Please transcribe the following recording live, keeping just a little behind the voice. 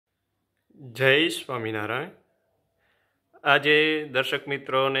જય સ્વામિનારાયણ। આજે દર્શક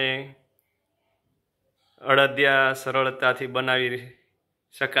મિત્રોને અડદિયા સરળતાથી બનાવી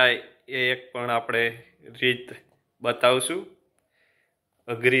શકાય એ એક પણ આપણે રીત બતાવશું।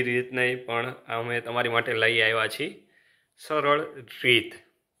 અઘરી રીત નહીં, પણ અમે તમારી માટે લઈ આવ્યા છીએ સરળ રીત।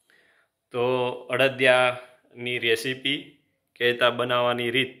 તો અડદિયાની રેસીપી કહેતા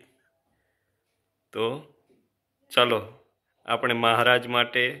બનાવવાની રીત, તો ચલો આપણે મહારાજ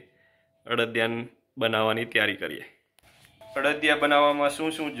માટે અડદિયા બનાવવાની તૈયારી કરીએ। અડદિયા બનાવવામાં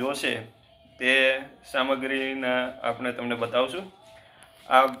શું શું જોશે તે સામગ્રીના આપણે તમને બતાવશું।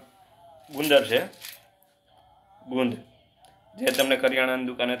 આ ગુંદર છે, ગુંદ, જે તમને કરિયાણાની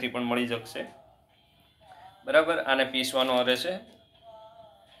દુકાનેથી પણ મળી શકશે, બરાબર। આને પીસવાનો રહેશે।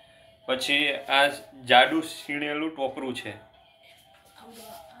 પછી આ જાડું છીણેલું ટોપરું છે,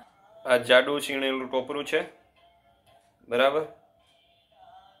 આ જાડું છીણેલું ટોપરું છે, બરાબર।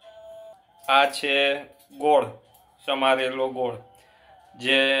 આ છે ગોળ, સમારેલો ગોળ,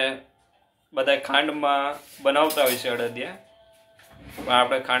 જે બધા ખાંડમાં બનાવતા હોય છે અડદિયા, પણ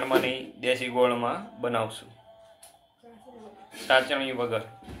આપણે ખાંડમાં નહીં, દેશી ગોળમાં બનાવશું, સાચણી વગર।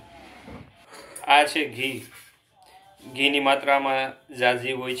 આ છે ઘી, ઘીની માત્રામાં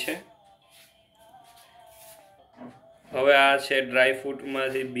ઝાઝી હોય છે। હવે આ છે ડ્રાય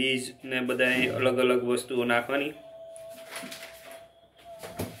ફ્રૂટમાંથી બીજ ને બધા અલગ અલગ વસ્તુઓ નાખવાની।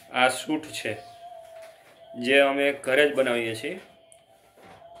 આ સૂંઠ છે, જે અમે ઘરે જ બનાવીએ છીએ,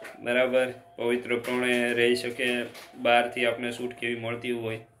 બરાબર। પવિત્રપણે રહી શકે, બહારથી આપણે સૂંઠ કેવી મળતી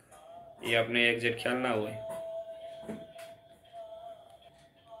હોય એ આપણે એક્ઝેક્ટ ખ્યાલ ના હોય।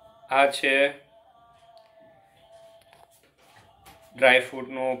 આ છે ડ્રાય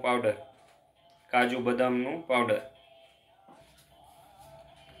ફ્રૂટનો પાવડર, કાજુ બદામનું પાવડર।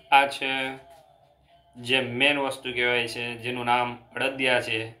 આ છે જે મેન વસ્તુ કહેવાય છે, જેનું નામ અડદિયા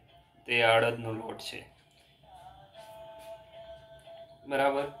છે, તે અડદનો લોટ છે,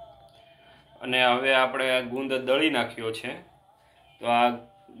 બરાબર। અને હવે આપણે આ ગુંદ દળી નાખ્યો છે, તો આ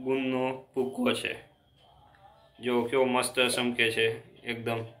ગુંદનો ભૂક્કો છે, જો કેવો મસ્ત ચમકે છે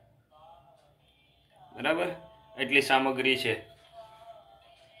એકદમ, બરાબર। એટલી સામગ્રી છે।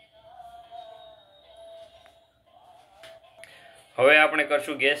 હવે આપણે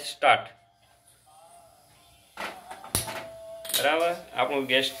કરશું ગેસ સ્ટાર્ટ, બરાબર। આપણું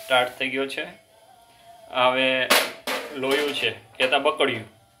ગેસ સ્ટાર્ટ થઈ ગયો છે। હવે લોયું છે, કહેતા બકડિયું,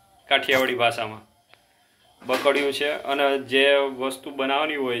 કાઠિયાવાડી ભાષામાં બકડિયું છે। અને જે વસ્તુ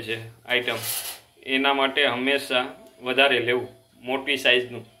બનાવવાની હોય છે આઈટમ, એના માટે હંમેશા વધારે લેવું, મોટી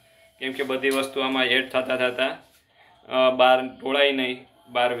સાઇઝનું, કેમ કે બધી વસ્તુ આમાં એડ થતાં બહાર ઢોળાય નહીં,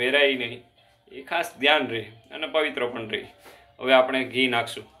 બહાર વેરાય નહીં, એ ખાસ ધ્યાન રહે અને પવિત્ર પણ રહે। હવે આપણે ઘી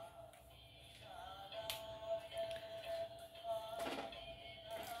નાખશું,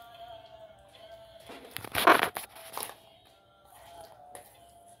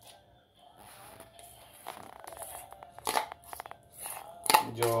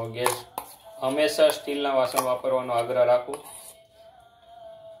 જો ગેસ હંમેશા સ્ટીલના વાસણ વાપરવાનો આગ્રહ રાખો।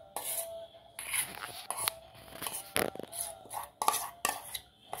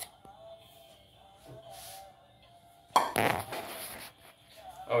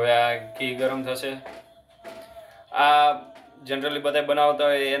 હવે આ ઘી ગરમ થશે। આ જનરલી બધા બનાવતા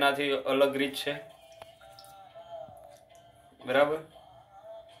હોય એનાથી અલગ રીત છે, બરાબર।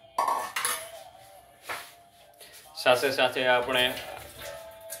 સાથે સાથે આપણે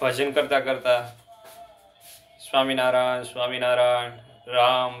ભજન કરતા કરતા સ્વામિનારાયણ સ્વામિનારાયણ,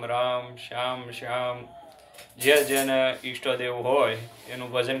 રામ રામ, શ્યામ શ્યામ, જે જેને ઈષ્ટદેવ હોય એનું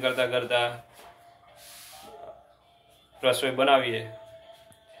ભજન કરતા કરતા રસોઈ બનાવીએ।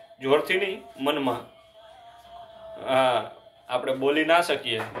 જોરથી નહીં, મનમાં। હા, આપણે બોલી ના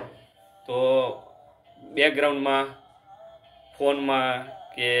શકીએ તો બેકગ્રાઉન્ડમાં, ફોનમાં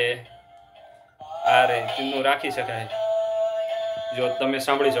કે આરે ચીનું રાખી શકાય, જો તમે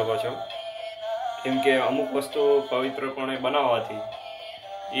સાંભળી શકો છો, કેમ કે અમુક વસ્તુ પવિત્રપણે બનાવવાથી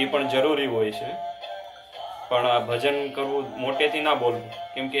એ પણ જરૂરી હોય છે। પણ આ ભજન કરવું મોટેથી ના બોલવું,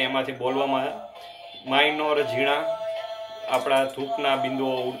 કેમ કે એમાંથી બોલવામાં માઇનોર ઝીણા આપણા થૂકના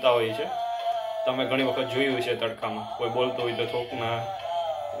બિંદુઓ ઉડતા હોય છે। તમે ઘણી વખત જોયું છે, તડકામાં કોઈ બોલતો હોય તો થૂકના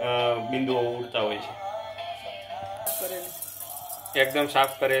બિંદુઓ ઉડતા હોય છે। એકદમ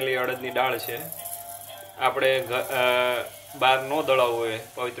સાફ કરેલી અડદની દાળ છે, આપણે બહાર ન દળાવવું હોય,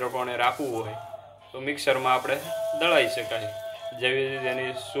 પવિત્રપણે રાખવું હોય તો મિક્સરમાં આપણે દળાઈ શકાય। જેવી રીતે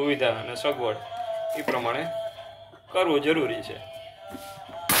એની સુવિધા અને સગવડ એ પ્રમાણે કરવું જરૂરી છે।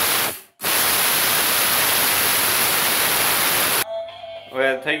 હવે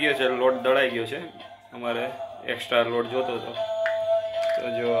થઈ ગયો છે, લોટ દળાઈ ગયો છે। અમારે એક્સ્ટ્રા લોટ જોતો હતો તો તો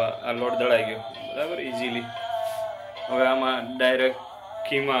જો આ લોટ દળાઈ ગયો બરાબર ઇઝીલી. હવે આમાં ડાયરેક્ટ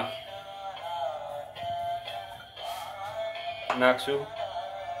ઘીમાં નાખશું.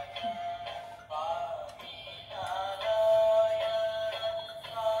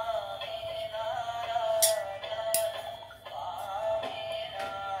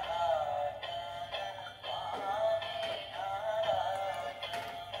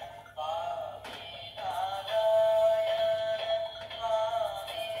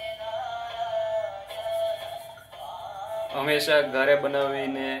 હંમેશા ઘરે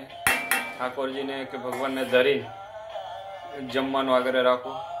બનાવીને ઠાકોરજીને કે ભગવાનને ધરીને જમવાનું આગળ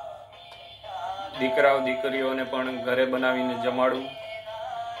રાખો. દીકરાઓ દીકરીઓને પણ ઘરે બનાવીને જમાડવું.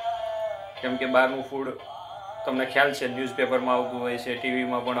 કેમ કે બહારનું ફૂડ તમને ખ્યાલ છે ન્યૂઝપેપરમાં આવતું હોય છે,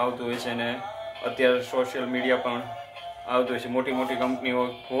 ટીવીમાં પણ આવતું હોય છે, ને અત્યારે સોશિયલ મીડિયા પણ આવતું હોય છે. મોટી મોટી કંપનીઓ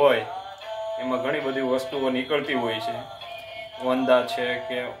હોય એમાં ઘણી બધી વસ્તુઓ નીકળતી હોય છે. વંદા છે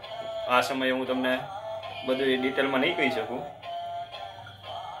કે આ સમયે હું તમને બધું એ ડિટેલમાં નહીં કહી શકું.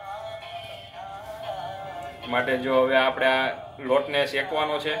 માટે જો હવે આપણે આ લોટને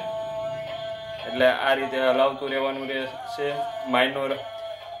શેકવાનો છે એટલે આ રીતે હલાવતું રહેવાનું રહેશે. માઇનોર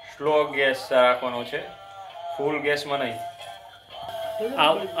સ્લો ગેસ રાખવાનો છે, ફૂલ ગેસમાં નહીં.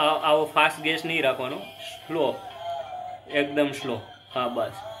 આવો ફાસ્ટ ગેસ નહીં રાખવાનો, સ્લો, એકદમ સ્લો. હા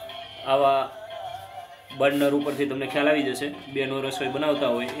બસ આવા બર્નર ઉપરથી તમને ખ્યાલ આવી જશે. બેનો રસોઈ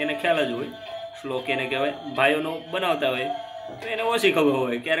બનાવતા હોય એને ખ્યાલ જ હોય સ્લો કેને કહેવાય. ભાઈઓનો બનાવતા હોય તો એને ઓછી ખબર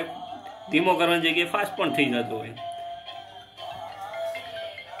હોય, ક્યારેક ધીમો કરવાની જગ્યાએ ફાસ્ટ પણ થઈ જતો હોય.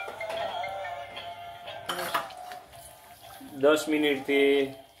 દસ મિનિટથી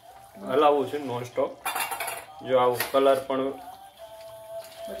હલાવવું છે નોન સ્ટોપ. જો આવું કલર પણ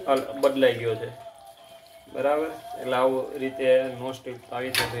બદલાઈ ગયો છે બરાબર. એટલે આવું રીતે નોન સ્ટિક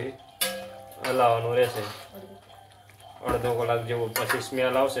આવી રીતે હલાવવાનું રહેશે અડધો કલાક જેવું. પછી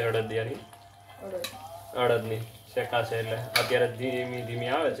સ્મેલ આવશે અડદની શેકાશે. એટલે અત્યારે ધીમી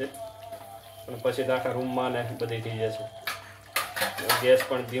ધીમી આવે છે પણ પછી તો આખા રૂમમાં ને બધી થઈ જશે. ગેસ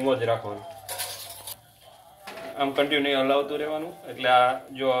પણ ધીમો જ રાખવાનો. આમ કન્ટિન્યુ હલાવતું રહેવાનું. એટલે આ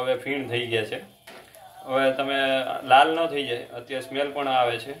જો હવે ફીણ થઈ ગયા છે. હવે તમે લાલ ન થઈ જાય, અત્યારે સ્મેલ પણ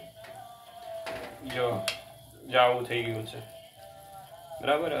આવે છે. જો આવું થઈ ગયું છે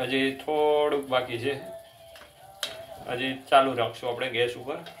બરાબર. હજી થોડુંક બાકી છે, હજી ચાલુ રાખશું આપણે ગેસ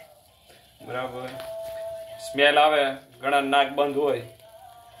ઉપર બરાબર. સ્મેલ આવે, ઘણા નાક બંધ હોય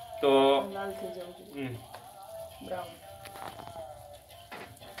તો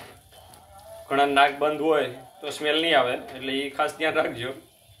ઘણા નાક બંધ હોય તો સ્મેલ નહીં આવે, એટલે એ ખાસ ધ્યાન રાખજો.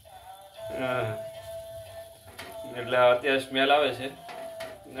 એટલે અત્યારે સ્મેલ આવે છે.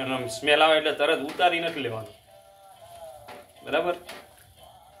 સ્મેલ આવે એટલે તરત ઉતારી નથી લેવાનું બરાબર,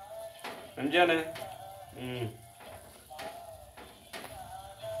 સમજ્યા ને?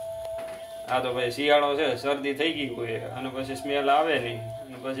 હા તો ભાઈ શિયાળો છે, શરદી થઈ ગઈ હોય અને પછી સ્મેલ આવે નહીં,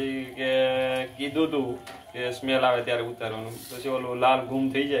 અને પછી કે કીધું તું કે સ્મેલ આવે ત્યારે ઉતારવાનું, પછી ઓલું લાલ ઘૂમ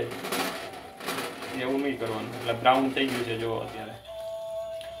થઈ જાય, એવું નહીં કરવાનું. એટલે બ્રાઉન થઈ ગયું છે જો અત્યારે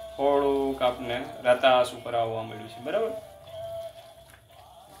થોડુંક આપને રાતાસ ઉપર આવવા મળ્યું છે બરાબર.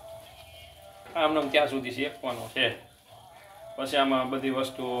 આમને ત્યાં સુધી શેકવાનો છે. પછી આમાં બધી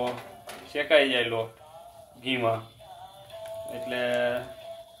વસ્તુઓ શેકાઈ જાય લોટ ઘીમાં. એટલે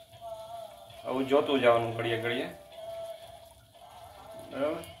આવું જોતું જવાનું ઘડીએ ઘડીએ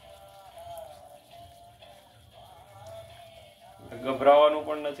બરાબર. ગભરાવાનું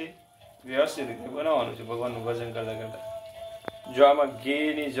પણ નથી, વ્યવસ્થિત રીતે બનાવવાનું છે ભગવાનનું ભજન કરતા કરતા. જો આમાં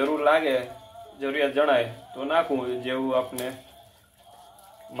ઘીની જરૂર લાગે, જરૂરિયાત જણાય તો નાખવું, જેવું આપને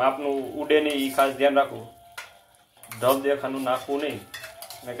માપનું ઉડે નહીં એ ખાસ ધ્યાન રાખવું. ધબ દેખાનું નાખવું નહીં,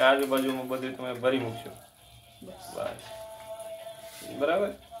 ને કે આજુબાજુમાં બધું તમે ભરી મૂકશો બસ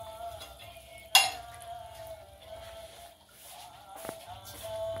બરાબર.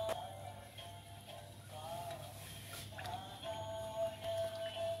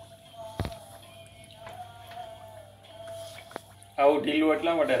 આવું ઢીલું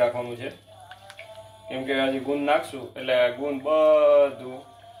એટલા માટે રાખવાનું છે કેમ કે હજી ગુંદ નાખશું એટલે ગુંદ બધું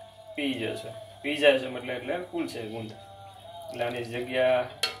પી જાય છે મતલબ એટલે ફૂલ છે ગુંદ, એટલે આની જગ્યા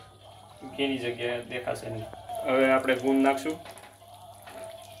ઘીની જગ્યાએ દેખાશે નહીં. હવે આપણે ગુંદ નાખશું.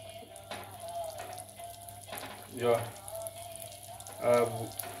 જો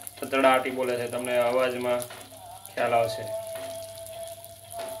તતડાટી બોલે છે, તમને અવાજમાં ખ્યાલ આવશે.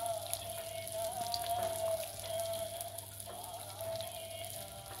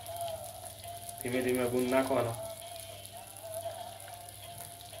 ધીમે ધીમે ગુંદ નાખવાનો.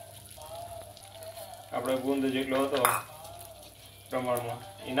 આપણે ગુંદ જેટલો હતો પ્રમાણમાં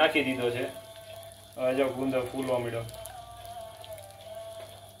એ નાખી દીધો છે. હવે જો ગુંદ ફૂલવા મળ્યો,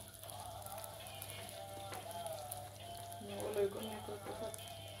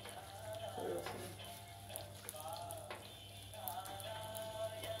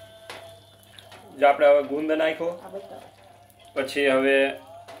 જો આપણે હવે ગુંદ નાખ્યો, પછી હવે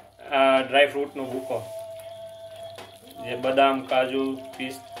આ ડ્રાય ફ્રૂટનો ભૂકો, જે બદામ કાજુ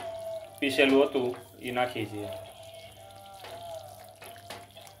પીસેલું હતું એ નાખી છીએ.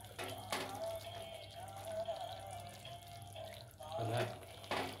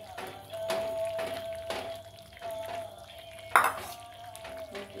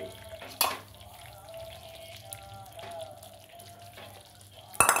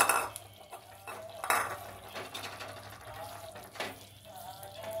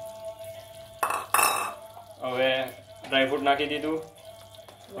 હવે ડ્રાય ફ્રૂટ નાખી દીધું.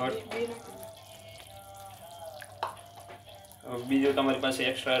 બીજું તમારી પાસે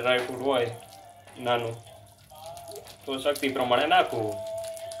એક્સ્ટ્રા ડ્રાય ફ્રૂટ હોય નાનું તો શક્તિ પ્રમાણે નાખવું,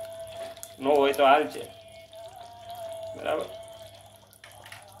 ન હોય તો હાલ છે. બરાબર.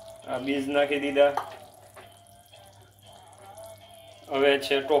 આ બીજ નાખી દીધા. હવે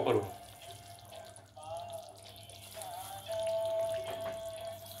છે ટોપરું.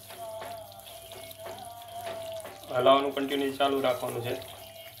 હલાવવાનું કન્ટિન્યુ ચાલુ રાખવાનું છે.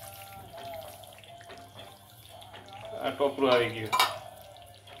 આ ટોપરું આવી ગયું.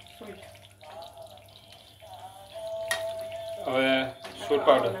 હવે સૂટ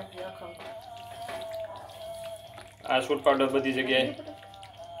પાવડર. આ સૂટ પાવડર બધી જગ્યાએ.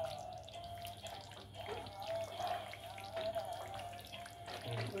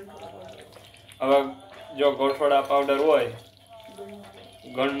 હવે જો ગોઠોડા પાવડર હોય,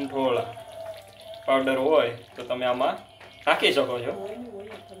 ગંઠોળા પાવડર હોય તો તમે આમાં નાખી શકો છો.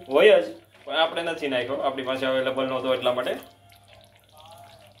 હોય જ, પણ આપણે નથી નાખ્યો, આપણી પાસે અવેલેબલ નહોતો એટલા માટે.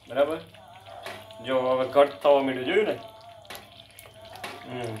 બરાબર. જો હવે ઘટ થવા માંડ્યું, જોયું ને.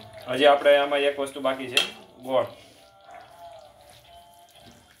 હજી આપણે આમાં એક વસ્તુ બાકી છે, ગોળ.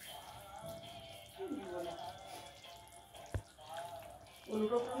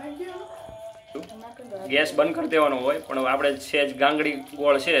 ગેસ બંધ કરી દેવાનો હોય, પણ આપણે સેજ ગાંગડી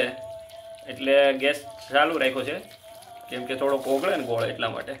ગોળ છે એટલે ગેસ ચાલુ રાખ્યો છે, કેમ કે થોડોક ઓગળે ને ગોળ,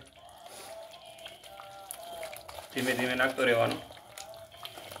 એટલા માટે ધીમે ધીમે નાખતો રહેવાનું.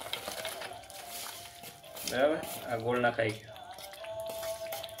 બરાબર. આ ગોળ નાખાઈ ગયો.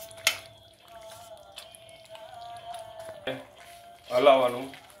 હલાવવાનું.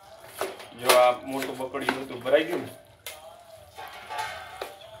 જો આ મોટું બકડિયું હતું ભરાઈ ગયું ને,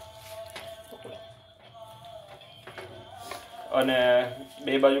 અને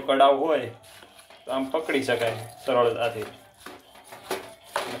બે બાજુ કડાવ હોય તો આમ પકડી શકાય સરળતાથી,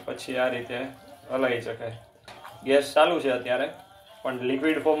 અને પછી આ રીતે હલાવી શકાય. ગેસ ચાલુ છે અત્યારે, પણ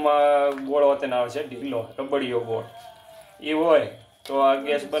લિક્વિડ ફોર્મમાં ગોળ વતન આવે છે, ઢીલો રબડીયો ગોળ. એ હોય તો આ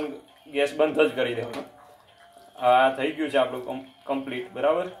ગેસ બંધ જ કરી દેવાનો. આ થઈ ગયું છે આપણું કમ્પ્લીટ.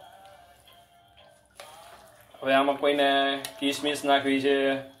 બરાબર. હવે આમાં કોઈને કિસમિસ નાખવી છે,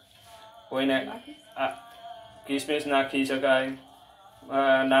 કોઈને કિસમિસ નાખી શકાય,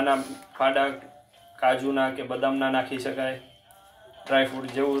 નાના ફાડા કાજુના કે બદામના નાખી શકાય.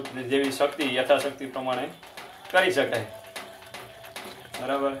 ડ્રાયફ્રૂટ જેવી શક્તિ યથાશક્તિ પ્રમાણે કરી શકાય.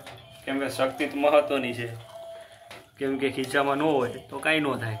 બરાબર. કેમ કે શક્તિ તો મહત્વની છે, કેમ કે ખીચામાં ન હોય તો કાંઈ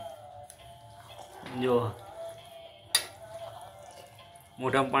ન થાય. જો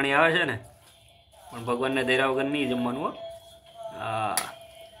મોઢામાં પાણી આવે છે ને, પણ ભગવાનને ધર્યા વગર નહીં જમવાનું. હા,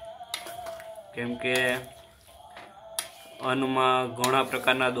 કેમ કે અન્નમાં ઘણા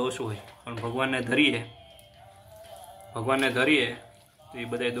પ્રકારના દોષ હોય, પણ ભગવાનને ધરીએ તો એ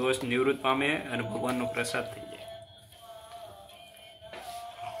બધા દોષ નિવૃત્ત પામે અને ભગવાનનો પ્રસાદ થઈ જાય.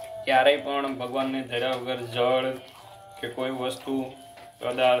 ક્યારેય પણ ભગવાનને ધર્યા વગર જળ કે કોઈ વસ્તુ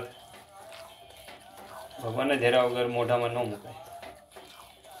પદાર્થ ભગવાનને ધર્યા વગર મોઢામાં ન મુકાય.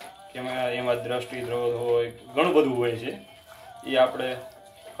 કેમ એમાં દ્રષ્ટિ દ્રોહ હોય, ઘણું બધું હોય છે. એ આપણે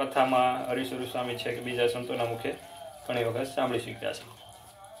કથામાં હરિસ્વરૂપ સ્વામી છે કે બીજા સંતોના મુખે ઘણી વખત સાંભળી શક્યા છે.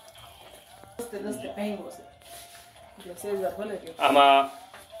 આમાં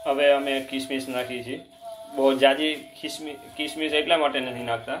હવે અમે કિસમિસ નાખી છે. બહુ જાજી કિસમિસ એટલા માટે નથી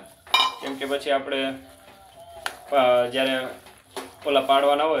નાખતા, કેમ કે પછી આપણે જ્યારે ઓલા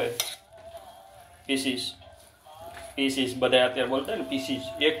પાડવાના હોય પીસીસ બધા અત્યારે બોલતા ને, પીસીસ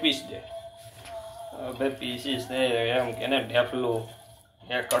એક પીસ દે, ભાઈ પીસીસ દે એમ કે ને, ઢેફલું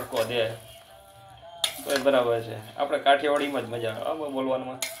એક કડકો દે તો બરાબર છે. આપણે કાઠિયાવાડીમાં જ મજા આવે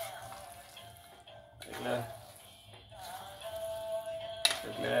બોલવામાં. એટલે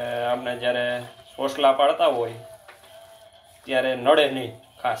આપણે જ્યારે સોસલા પાડતા હોય ત્યારે નડે નહીં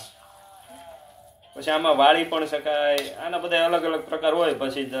ખાસ. પછી આમાં વાળી પણ શકાય. આના બધા અલગ અલગ પ્રકાર હોય.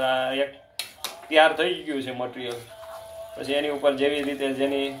 પછી એક તૈયાર થઈ ગયું છે મટીરિયલ, પછી એની ઉપર જેવી રીતે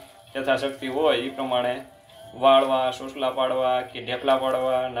જેની યથાશક્તિ હોય એ પ્રમાણે વાળવા, સોસલા પાડવા કે ઢેપલા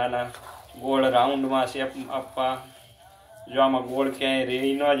પાડવા, નાના ગોળ રાઉન્ડમાં શેપ આપવા. જો આમાં ગોળ ક્યાંય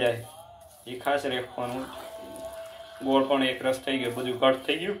રહી ન જાય એ ખાસ રાખવાનું. ગોળ પણ એક રસ થઈ ગયો, બધું ઘટ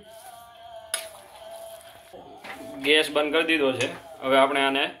થઈ ગયું. ગેસ બંધ કરી દીધો છે. હવે આપણે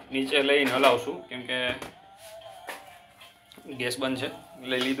આને નીચે લઈને હલાવશું, કેમ કે ગેસ બંધ છે.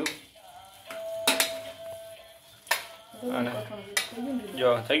 લઈ લીધું અને જો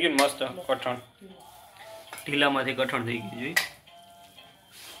થઈ ગયું મસ્ત કઠણ. ઢીલામાંથી કઠણ થઈ ગયું. જોઈ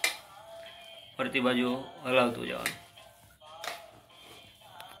ફરતી બાજુ હલાવતું જવાનું.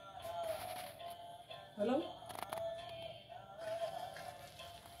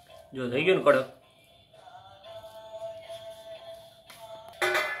 જો થઈ ગયું ને કડક.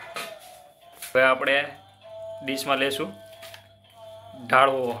 હવે આપણે ડીશમાં લેશું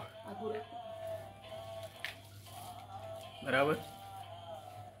ઢાળવો. બરાબર.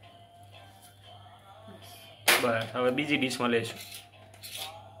 બસ હવે બીજી ડીશમાં લઈશું.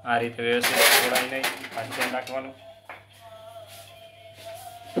 આ રીતે વ્યવસ્થિત થોડાય નહીં, ધ્યાન રાખવાનું.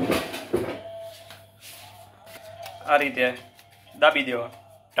 આ રીતે દાબી દેવાનો.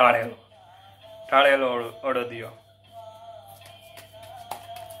 ઢાળેલો અડદિયો.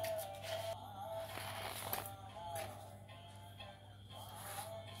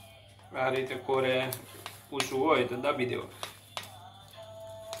 આ રીતે કોરે પૂછવું હોય તો દાબી દેવો.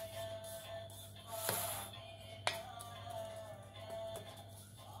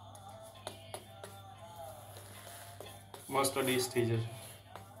 મસ્ત ડીશ થઈ જશે.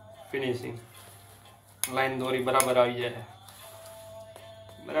 ફિનિશિંગ લાઈન દોરી બરાબર આવી જાય.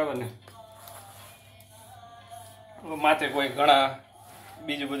 બરાબર ને. માથે કોઈ ઘણા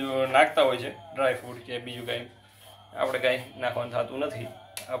બીજું બધું નાખતા હોય છે, ડ્રાય ફ્રૂટ કે બીજું કાંઈ. આપણે કાંઈ નાખવાનું થતું નથી.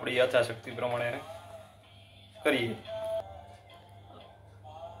 આપણી યથાશક્તિ પ્રમાણે કરીએ.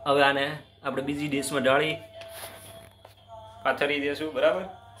 હવે આને આપણે બીજી ડીશમાં ઢાળી પાથરી દઈશું. બરાબર.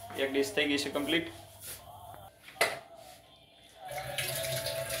 એક ડીશ થઈ ગઈ છે કમ્પ્લીટ.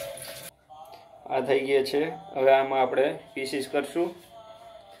 આ થઈ ગયા છે. હવે આમાં આપણે પીસીસ કરશું.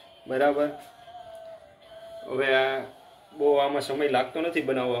 બરાબર. હવે આ બહુ આમાં સમય લાગતો નથી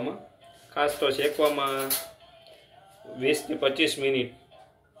બનાવવામાં. ખાસ તો શેકવામાં 20 થી 25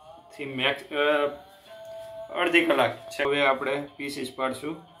 મિનિટથી મેક્સ અડધી કલાક છે. હવે આપણે પીસીસ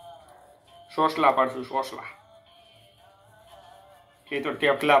પાડશું. સોસલા પાડશું. સોસલા કે તો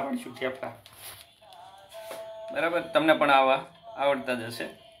ટેપલા પાડશું. ટેપલા. બરાબર. તમને પણ આવા આવડતા જ હશે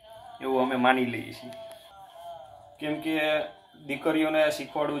એવું અમે માની લઈએ છીએ. કેમ કે દીકરીઓને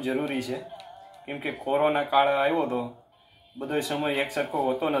શીખવાડવું જરૂરી છે. કેમ કે કોરોના કાળ આવ્યો તો બધો સમય એક સરખો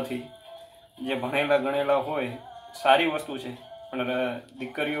હોતો નથી. જે ભણેલા ગણેલા હોય સારી વસ્તુ છે, પણ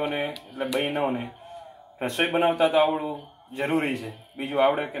દીકરીઓને એટલે બહેનોને રસોઈ બનાવતા તો આવડવું જરૂરી છે. બીજું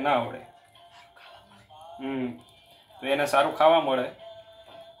આવડે કે ના આવડે, તો એને સારું ખાવા મળે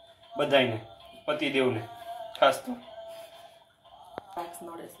બધાને, પતિદેવને ખાસ તો.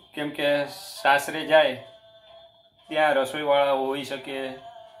 કેમ કે સાસરે જાય ત્યાં રસોઈવાળા હોઈ શકે,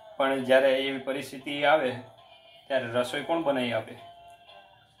 પણ જ્યારે એવી પરિસ્થિતિ આવે ત્યારે રસોઈ કોણ બનાવી આપે?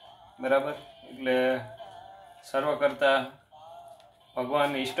 બરાબર. એટલે સર્વ કરતા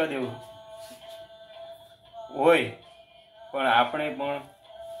ભગવાન ઈષ્ટદેવ હોય, પણ આપણે પણ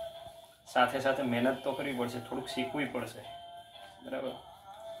સાથે સાથે મહેનત તો કરવી પડશે, થોડુંક શીખવું પડશે. બરાબર.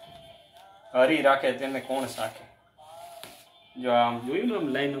 હરી રાખે તેને કોણ સાખે. જો આમ જોયું ને, આમ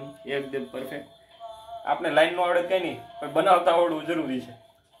લાઈન એકદમ પરફેક્ટ. આપણે લાઈન નો આવડે કઈ નહીં, પણ બનાવતા આવડવું જરૂરી છે,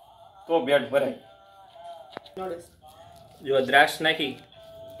 તો પેટ ભરાય. જો દ્રાક્ષ નાખી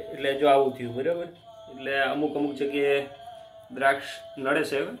એટલે જો આવું થયું. બરાબર. એટલે અમુક જગ્યાએ દ્રાક્ષ નડે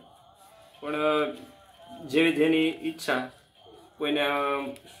છે, પણ જેવી જેની ઈચ્છા. કોઈને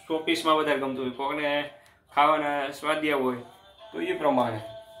 100 પીસમાં વધારે ગમતું હોય, કોઈને ખાવાના સ્વાદિયા હોય, તો એ પ્રમાણે.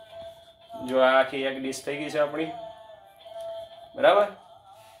 જો આ આખી એક ડીશ થઈ ગઈ છે આપણી. બરાબર.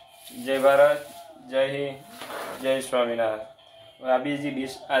 જય ભારત, જય હિન્દ, જય સ્વામિનારાયણ. આ બીજી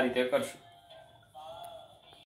ડીશ આ રીતે કરશું.